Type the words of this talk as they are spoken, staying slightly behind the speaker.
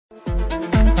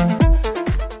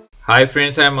Hi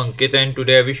friends, I am Ankit and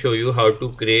today I will show you how to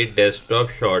create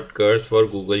desktop shortcuts for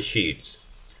Google Sheets.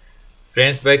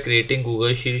 Friends, by creating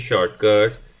Google Sheets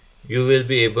shortcut, you will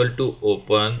be able to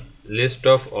open list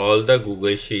of all the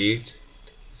Google Sheets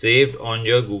saved on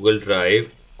your Google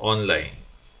Drive online.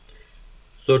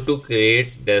 So to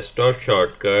create desktop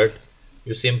shortcut,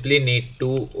 you simply need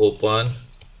to open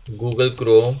Google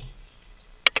Chrome.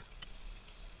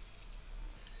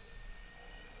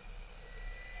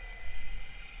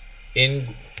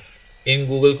 In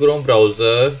Google Chrome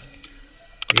browser,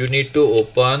 you need to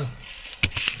open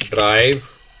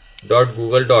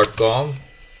drive.google.com.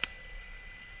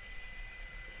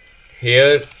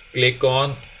 Here click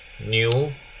on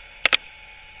new.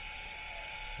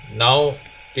 Now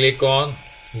click on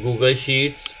Google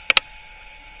Sheets.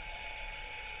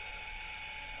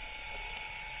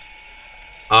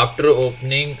 After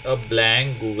opening a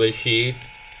blank Google Sheet,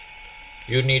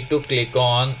 you need to click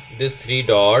on these three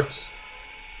dots.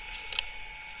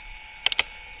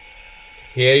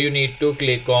 Here you need to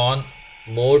click on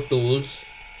more tools.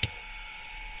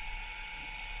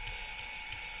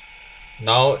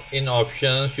 Now in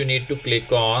options you need to click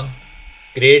on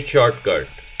create shortcut.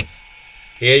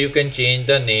 Here you can change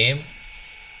the name.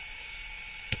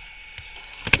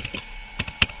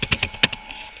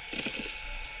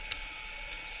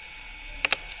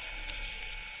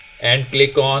 And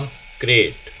click on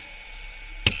create.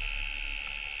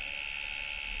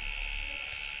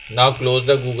 Now close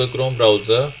the Google Chrome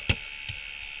browser.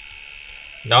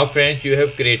 Now friends, you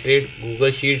have created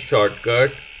Google Sheets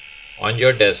shortcut on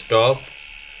your desktop.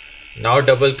 Now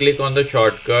double click on the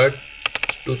shortcut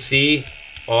to see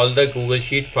all the Google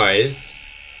Sheet files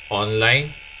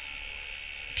online.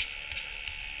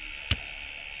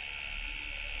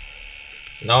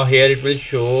 Now here it will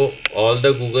show all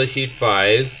the Google Sheet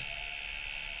files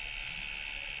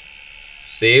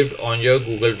saved on your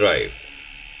Google Drive.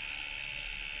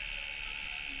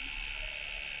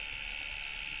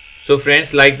 So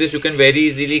friends, like this you can very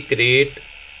easily create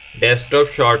desktop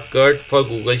shortcut for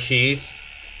Google Sheets.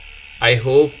 I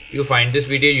hope you find this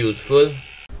video useful.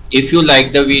 If you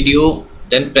like the video,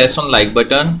 then press on like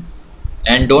button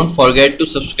and don't forget to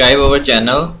subscribe our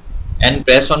channel and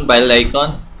press on bell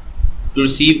icon to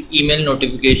receive email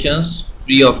notifications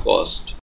free of cost.